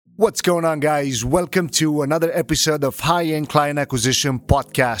What's going on, guys? Welcome to another episode of High-End Client Acquisition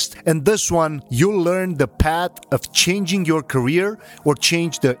Podcast. And this one, you'll learn the path of changing your career or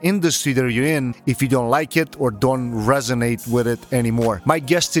change the industry that you're in if you don't like it or don't resonate with it anymore. My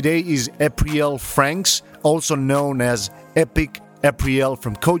guest today is Aprille Franks, also known as Aprille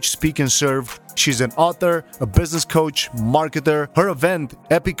from Coach Speak and Serve. She's an author, a business coach, marketer. Her event,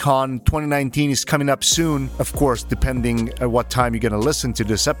 EpiCon 2019, is coming up soon. Of course, depending at what time you're going to listen to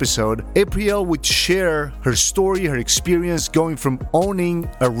this episode. Aprille would share her story, her experience going from owning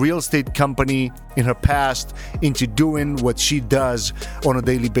a real estate company in her past into doing what she does on a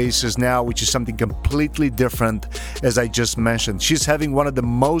daily basis now, which is something completely different, as I just mentioned. She's having one of the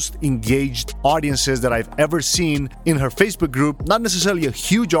most engaged audiences that I've ever seen in her Facebook group. Not necessarily a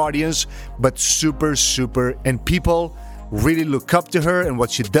huge audience, but super, and people really look up to her and what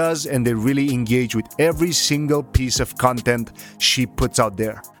she does, and they really engage with every single piece of content she puts out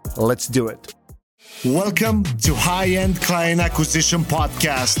there. Let's do it. Welcome to High-End Client Acquisition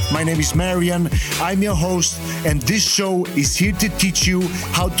Podcast. My name is Marian. I'm your host, and this show is here to teach you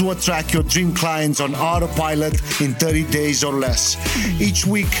how to attract your dream clients on autopilot in 30 days or less. Each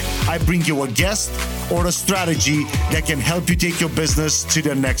week, I bring you a guest or a strategy that can help you take your business to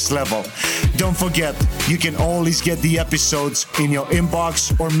the next level. Don't forget, you can always get the episodes in your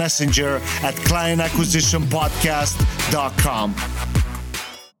inbox or messenger at clientacquisitionpodcast.com.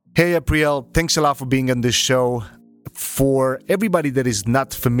 Hey, Aprille, thanks a lot for being on this show. For everybody that is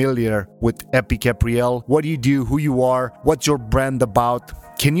not familiar with Aprille, what do you do, who you are, what's your brand about?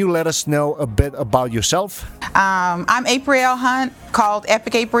 Can you let us know a bit about yourself? I'm Aprille Hunt, called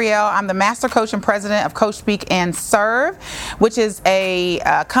Epic Aprille. I'm the master coach and president of Coach Speak and Serve, which is a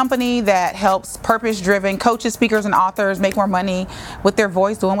company that helps purpose-driven coaches, speakers, and authors make more money with their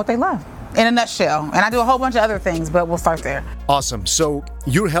voice doing what they love. In a nutshell. And I do a whole bunch of other things, but we'll start there. Awesome. So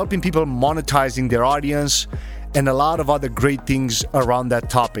you're helping people monetizing their audience and a lot of other great things around that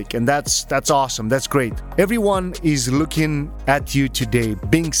topic. And that's awesome. That's great. Everyone is looking at you today,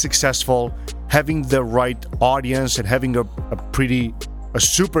 being successful, having the right audience and having a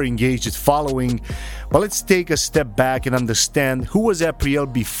super engaged following. But let's take a step back and understand who was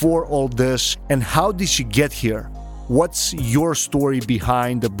Aprille before all this and how did she get here? What's your story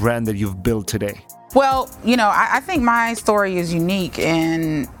behind the brand that you've built today? Well, I think my story is unique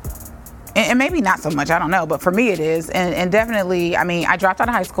and maybe not so much, I don't know, but for me it is. And definitely, I dropped out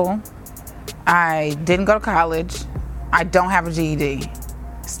of high school. I didn't go to college. I don't have a GED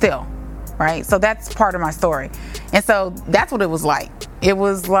still, right? So that's part of my story. And so that's what it was like. It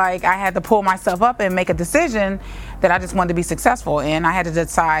was like I had to pull myself up and make a decision that I just wanted to be successful. And I had to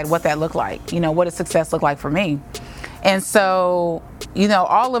decide what that looked like. What does success look like for me? And so,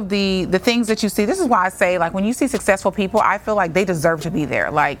 all of the things that you see, this is why I say, like, when you see successful people, I feel like they deserve to be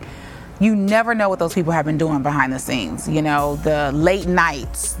there. Like, you never know what those people have been doing behind the scenes. The late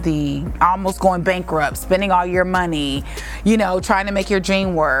nights, the almost going bankrupt, spending all your money, trying to make your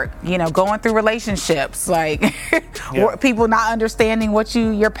dream work, going through relationships, like people not understanding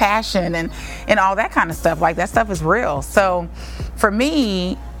your passion and all that kind of stuff. Like, that stuff is real. So for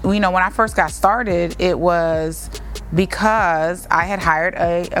me, when I first got started, it was because I had hired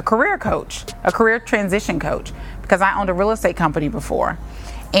a career coach, a career transition coach, because I owned a real estate company before.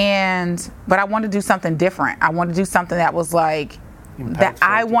 But I wanted to do something different. I wanted to do something that was like, that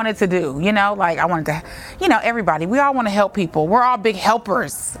I wanted to do, like I wanted to, everybody, we all want to help people. We're all big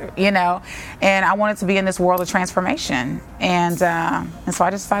helpers, and I wanted to be in this world of transformation. And so I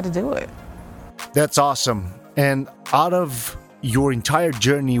just decided to do it. That's awesome. And out of your entire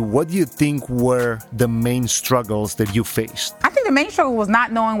journey, what do you think were the main struggles that you faced? I think the main struggle was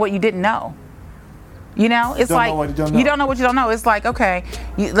not knowing what you didn't know. It's like you don't know what you don't know. It's like, okay,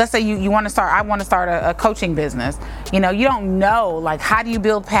 let's say you want to start. I want to start a coaching business. You don't know, like, how do you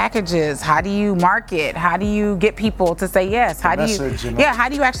build packages? How do you market? How do you get people to say yes? How do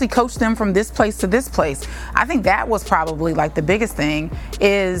you actually coach them from this place to this place? I think that was probably like the biggest thing,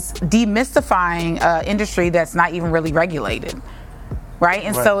 is demystifying an industry that's not even really regulated. Right?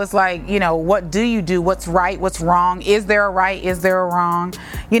 And so it's like, what do you do? What's right? What's wrong? Is there a right? Is there a wrong?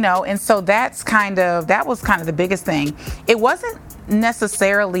 And so that was kind of the biggest thing. It wasn't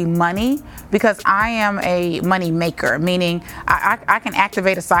necessarily money, because I am a money maker, meaning I can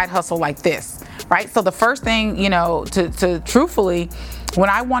activate a side hustle like this, right? So the first thing, to truthfully,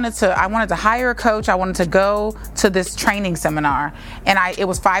 when I wanted to hire a coach, I wanted to go to this training seminar, and it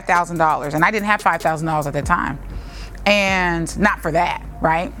was $5,000, and I didn't have $5,000 at the time. And not for that,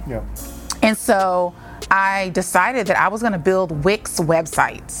 right? Yeah. And so I decided that I was going to build Wix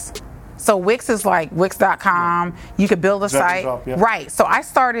websites. So Wix is like Wix.com. You could build a site. Drop, yeah. Right. So I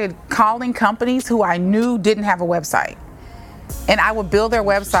started calling companies who I knew didn't have a website. And I would build their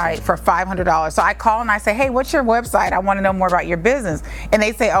website for $500. So I call and I say, hey, what's your website? I want to know more about your business. And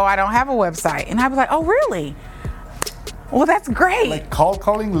they say, oh, I don't have a website. And I was like, oh, really? Well, that's great. Like cold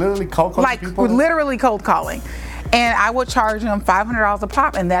calling, literally cold calling people? Like literally cold calling. And I would charge them $500 a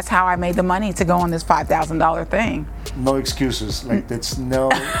pop, and that's how I made the money to go on this $5,000 thing. No excuses. Like, there's no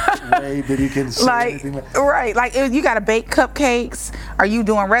way that you can say anything like that. Right. Like, you got to bake cupcakes. Are you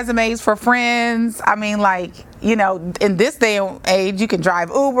doing resumes for friends? I mean, like, you know, in this day and age, you can drive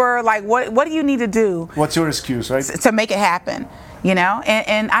Uber. Like, what do you need to do? What's your excuse, right? To make it happen. You know,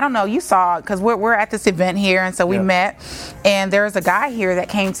 and I don't know, you saw, because we're at this event here, and so we met, and there's a guy here that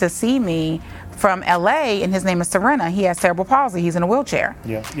came to see me from LA, and his name is Serena. He has cerebral palsy. He's in a wheelchair.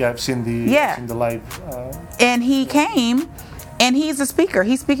 Yeah, I've seen the live. And he came, and he's a speaker.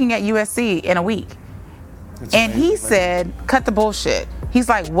 He's speaking at USC in a week. And he said, cut the bullshit. He's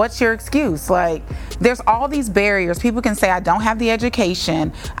like, what's your excuse? Like, there's all these barriers. People can say, I don't have the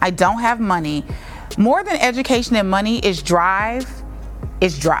education. I don't have money. More than education and money is drive.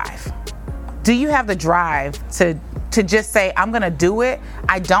 Do you have the drive to just say, I'm going to do it?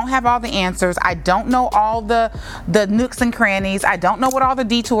 I don't have all the answers. I don't know all the nooks and crannies. I don't know what all the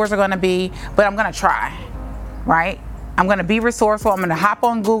detours are going to be, but I'm going to try, right? I'm going to be resourceful. I'm going to hop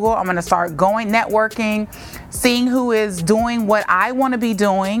on Google. I'm going to start going networking, seeing who is doing what I want to be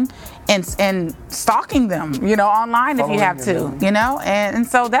doing, and stalking them, you know, online if you have to, you know? And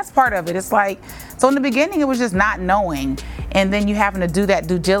so that's part of it. It's like, so in the beginning, it was just not knowing. And then you having to do that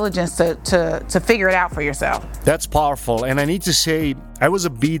due diligence to figure it out for yourself. That's powerful. And I need to say, I was a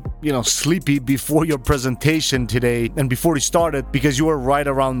bit, sleepy before your presentation today and before it started, because you were right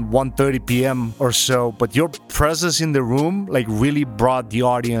around 1:30 p.m. or so. But your presence in the room, like, really brought the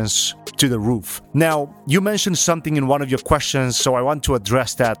audience to the roof. Now, you mentioned something in one of your questions, so I want to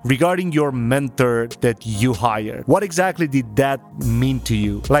address that. Regarding your mentor that you hired, what exactly did that mean to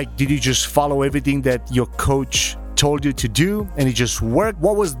you? Like, did you just follow everything that your coach told you to do and it just worked?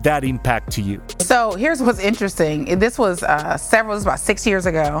 What was that impact to you? So here's what's interesting. This was about 6 years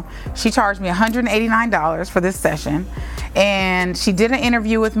ago. She charged me $189 for this session, and she did an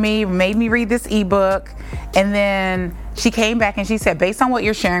interview with me, made me read this ebook, and then she came back and she said, based on what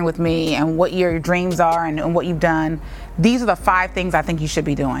you're sharing with me and what your dreams are and what you've done, these are the 5 things I think you should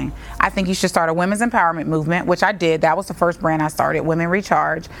be doing. I think you should start a women's empowerment movement, which I did. That was the first brand I started, Women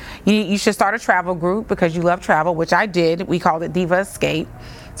Recharge. You should start a travel group because you love travel, which I did. We called it Diva Escape.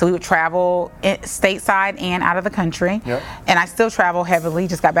 So we would travel stateside and out of the country. Yep. And I still travel heavily,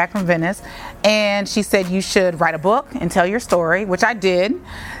 just got back from Venice. And she said you should write a book and tell your story, which I did.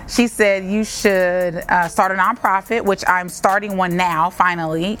 She said you should start a nonprofit, which I'm starting one now,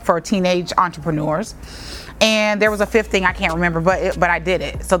 finally, for teenage entrepreneurs. And there was a 5th thing I can't remember, but I did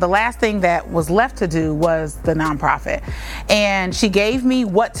it. So the last thing that was left to do was the nonprofit. And she gave me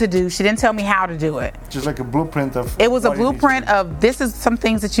what to do. She didn't tell me how to do it. Just like a blueprint of... It was a blueprint of, this is some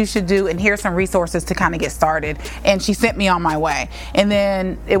things that you should do, and here's some resources to kind of get started. And she sent me on my way. And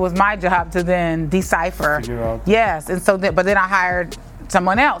then it was my job to then decipher. Figure out. Yes. And so, but then I hired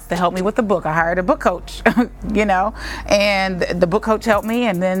someone else to help me with the book. I hired a book coach, and the book coach helped me.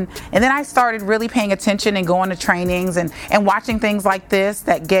 And then I started really paying attention and going to trainings and watching things like this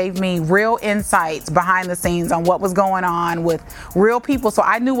that gave me real insights behind the scenes on what was going on with real people. So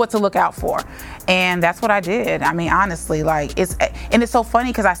I knew what to look out for. And that's what I did. I mean, honestly, like, it's so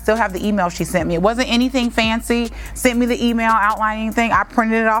funny because I still have the email she sent me. It wasn't anything fancy. Sent me the email outlining anything. I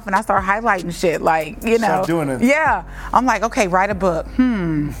printed it off and I started highlighting shit, like, Start doing it. Yeah. I'm like, okay, write a book.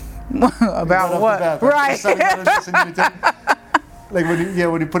 About what? Right. Like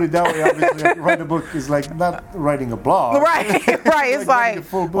when you put it that way, obviously, like, write a book is like not writing a blog. Right. It's like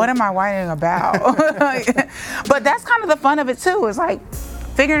what am I writing about? But that's kind of the fun of it too. Is like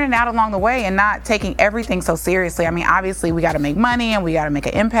figuring it out along the way and not taking everything so seriously. I mean, obviously we got to make money and we got to make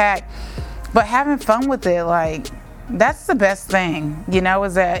an impact, but having fun with it, like, that's the best thing,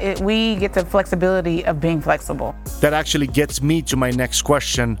 is that we get the flexibility of being flexible. That actually gets me to my next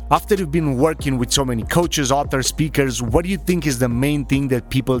question. After you've been working with so many coaches, authors, speakers, what do you think is the main thing that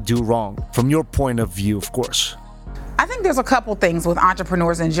people do wrong? From your point of view, of course. I think there's a couple things with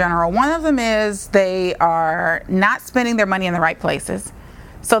entrepreneurs in general. One of them is they are not spending their money in the right places.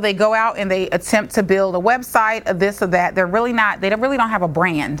 So they go out and they attempt to build a website, of this or that. They really don't have a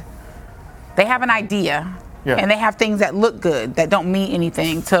brand. They have an idea. Yeah. And they have things that look good that don't mean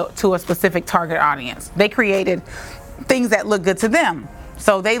anything to a specific target audience. They created things that look good to them.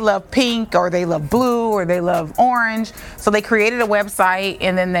 So they love pink, or they love blue, or they love orange. So they created a website,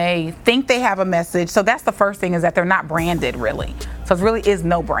 and then they think they have a message. So that's the first thing, is that they're not branded really. So it really is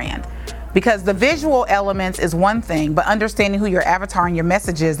no brand. Because the visual elements is one thing, but understanding who your avatar and your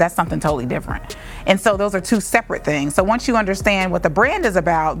message is, that's something totally different. And so those are two separate things. So once you understand what the brand is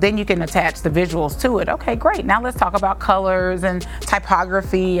about, then you can attach the visuals to it. Okay, great. Now let's talk about colors and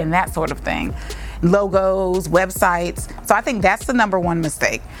typography and that sort of thing. Logos, websites. So I think that's the number one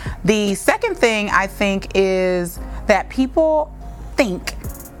mistake. The second thing I think is that people think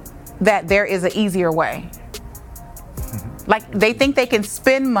that there is an easier way. Like they think they can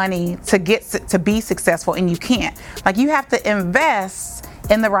spend money to be successful, and you can't. Like you have to invest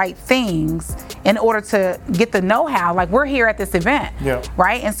in the right things in order to get the know-how. Like we're here at this event,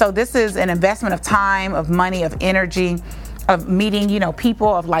 right? And so this is an investment of time, of money, of energy, of meeting, people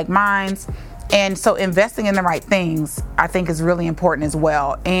of like minds. And so investing in the right things, I think, is really important as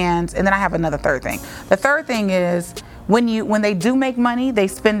well. And then I have another third thing. The third thing is when they do make money, they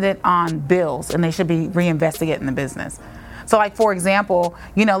spend it on bills, and they should be reinvesting it in the business. So like, for example,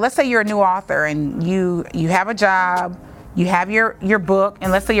 let's say you're a new author and you have a job, you have your book,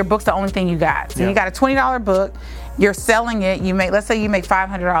 and let's say your book's the only thing you got. So you got a $20 book, you're selling it, let's say you make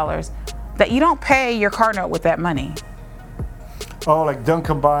 $500, that you don't pay your car note with that money. Oh, like don't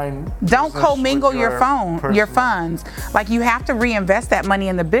commingle your funds. Like you have to reinvest that money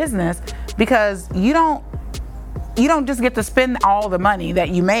in the business, because you don't just get to spend all the money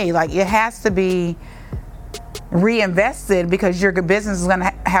that you made. Like it has to be reinvested, because your business is going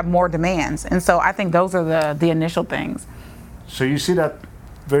to have more demands. And so I think those are the initial things. So you see that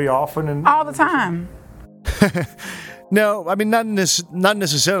very often all the time. No, I mean not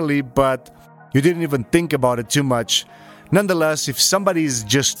necessarily, but you didn't even think about it too much. Nonetheless, if somebody is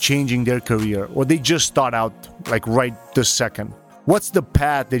just changing their career, or they just start out like right this second, what's the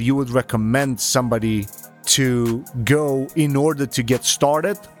path that you would recommend somebody to go in order to get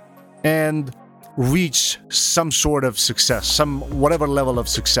started and reach some sort of success, whatever level of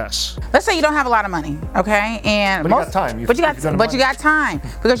success? Let's say you don't have a lot of money, okay? But you got time. But you got time,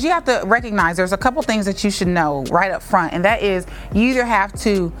 because you have to recognize there's a couple things that you should know right up front, and that is you either have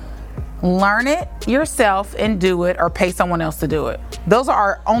to learn it yourself and do it, or pay someone else to do it. Those are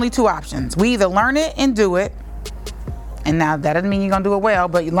our only two options. We either learn it and do it, and now that doesn't mean you're gonna do it well,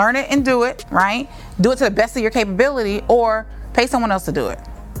 but you learn it and do it, right? Do it to the best of your capability, or pay someone else to do it.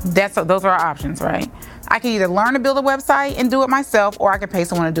 Those are our options, right? I can either learn to build a website and do it myself, or I can pay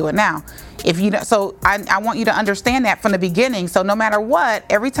someone to do it. Now, I want you to understand that from the beginning. So no matter what,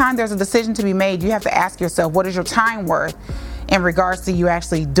 every time there's a decision to be made, you have to ask yourself, what is your time worth in regards to you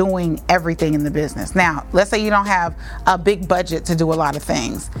actually doing everything in the business? Now, let's say you don't have a big budget to do a lot of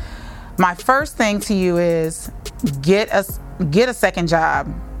things. My first thing to you is get a second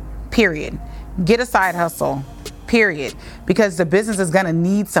job, period. Get a side hustle, period, because the business is going to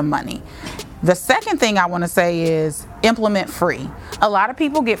need some money. The second thing I want to say is implement free. A lot of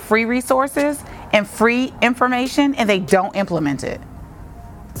people get free resources and free information, and they don't implement it.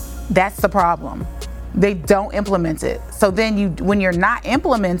 That's the problem. They don't implement it. So then when you're not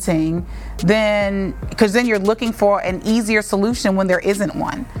implementing, because then you're looking for an easier solution when there isn't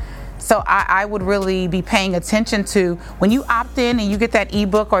one. So I would really be paying attention to when you opt in and you get that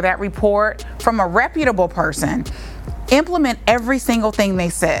ebook or that report from a reputable person, implement every single thing they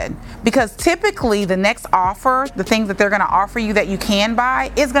said. Because typically the next offer, the things that they're going to offer you that you can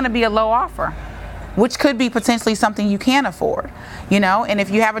buy, is going to be a low offer, which could be potentially something you can't afford, and if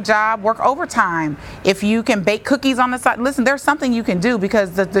you have a job, work overtime. If you can bake cookies on the side, listen, there's something you can do,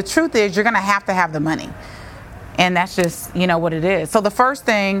 because the truth is you're going to have the money. And that's just, what it is. So the first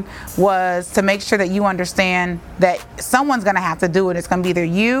thing was to make sure that you understand that someone's going to have to do it. It's going to be either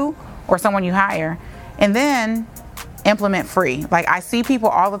you or someone you hire. And then implement free. Like I see people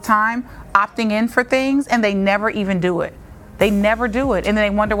all the time opting in for things, and they never even do it. They never do it. And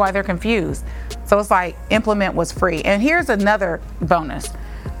then they wonder why they're confused. So it's like implement what's free. And here's another bonus.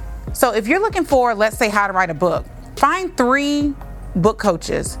 So if you're looking for, let's say, how to write a book, find 3 book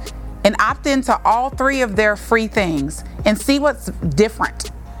coaches and opt into all 3 of their free things and see what's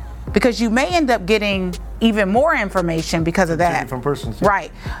different, because you may end up getting even more information because of that. From persons.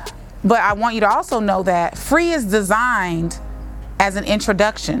 Right. But I want you to also know that free is designed as an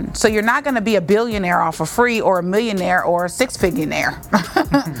introduction. So you're not going to be a billionaire off of free, or a millionaire, or a 6-figure-naire,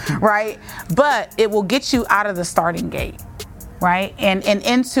 right? But it will get you out of the starting gate, right? And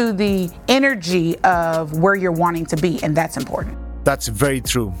into the energy of where you're wanting to be, and that's important. That's very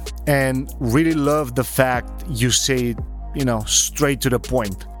true. And really love the fact you say, straight to the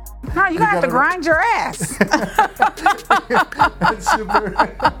point. No, you have to grind your ass. That's super.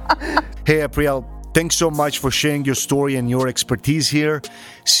 Hey, Aprille, thanks so much for sharing your story and your expertise here.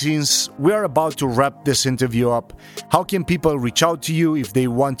 Since we are about to wrap this interview up, how can people reach out to you if they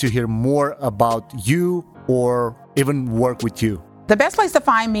want to hear more about you or even work with you? The best place to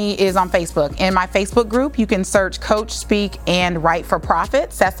find me is on Facebook. In my Facebook group, you can search Coach, Speak, and Write for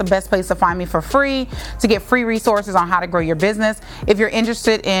Profits. That's the best place to find me for free, to get free resources on how to grow your business. If you're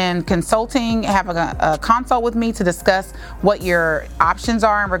interested in consulting, have a consult with me to discuss what your options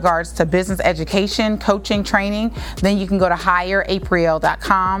are in regards to business education, coaching, training, then you can go to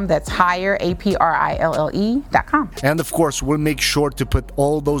hireaprille.com. That's hireaprille.com. And of course, we'll make sure to put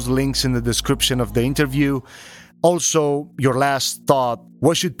all those links in the description of the interview. Also, your last thought,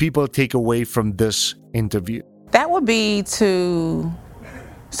 what should people take away from this interview? That would be to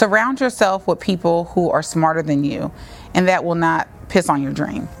surround yourself with people who are smarter than you and that will not piss on your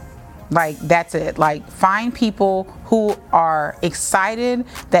dream. Like, that's it. Like, find people who are excited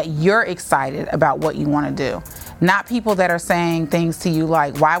that you're excited about what you want to do. Not people that are saying things to you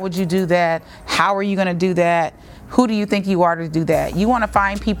like, why would you do that? How are you going to do that? Who do you think you are to do that? You want to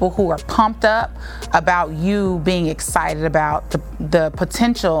find people who are pumped up about you being excited about the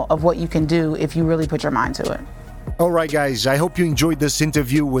potential of what you can do if you really put your mind to it. All right, guys, I hope you enjoyed this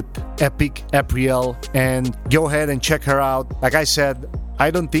interview with Aprille, and go ahead and check her out. Like I said, I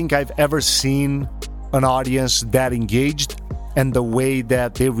don't think I've ever seen an audience that engaged and the way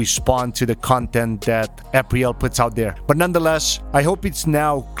that they respond to the content that Aprille puts out there. But nonetheless, I hope it's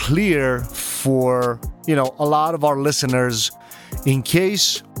now clear for, a lot of our listeners, in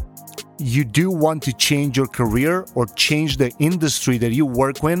case you do want to change your career or change the industry that you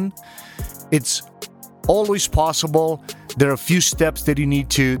work in, it's always possible. There are a few steps that you need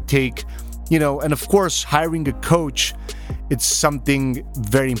to take, and of course, hiring a coach, it's something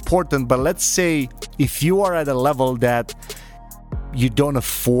very important. But let's say if you are at a level that you don't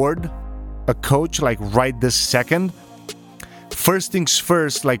afford a coach, like right this second, first things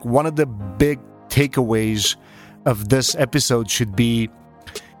first, like one of the big takeaways of this episode should be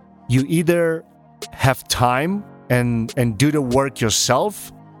you either have time and do the work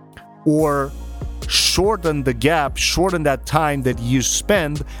yourself, or shorten that time that you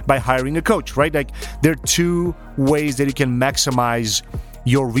spend by hiring a coach, right? Like, there are two ways that you can maximize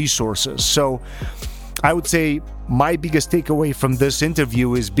your resources. So I would say my biggest takeaway from this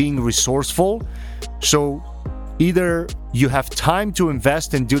interview is being resourceful. So either you have time to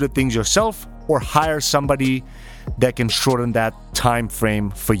invest and do the things yourself, or hire somebody that can shorten that time frame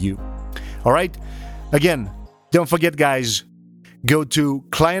for you. All right? Again, don't forget, guys, go to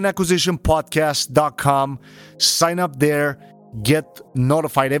clientacquisitionpodcast.com, sign up there, get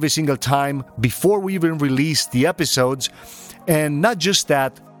notified every single time before we even release the episodes. And not just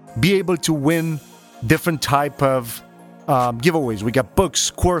that, be able to win different type of giveaways. We got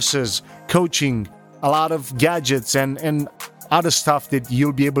books, courses, coaching, a lot of gadgets and other stuff that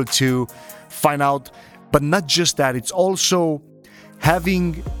you'll be able to find out. But not just that, it's also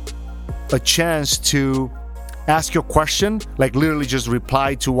having a chance to ask your question, like literally just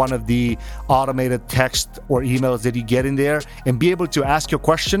reply to one of the automated text or emails that you get in there and be able to ask your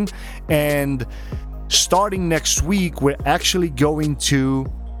question. And starting next week, we're actually going to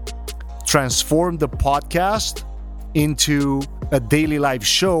transform the podcast into a daily live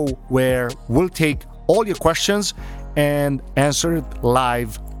show where we'll take all your questions and answer it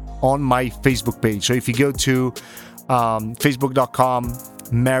live on my Facebook page. So if you go to facebook.com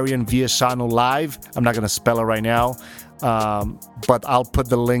Marian Viasano Live, I'm not going to spell it right now, but I'll put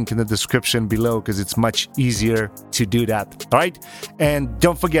the link in the description below because it's much easier to do that. All right? And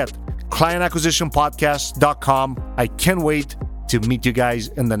don't forget, clientacquisitionpodcast.com. I can't wait to meet you guys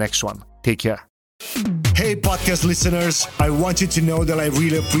in the next one. Take care. Hey, podcast listeners, I want you to know that I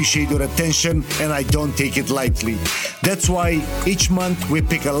really appreciate your attention and I don't take it lightly. That's why each month we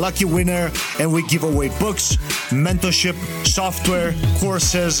pick a lucky winner and we give away books, mentorship, software,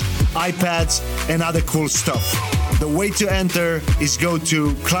 courses, iPads, and other cool stuff. The way to enter is go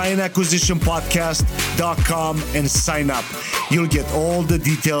to clientacquisitionpodcast.com and sign up. You'll get all the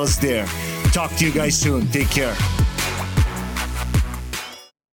details there. Talk to you guys soon. Take care.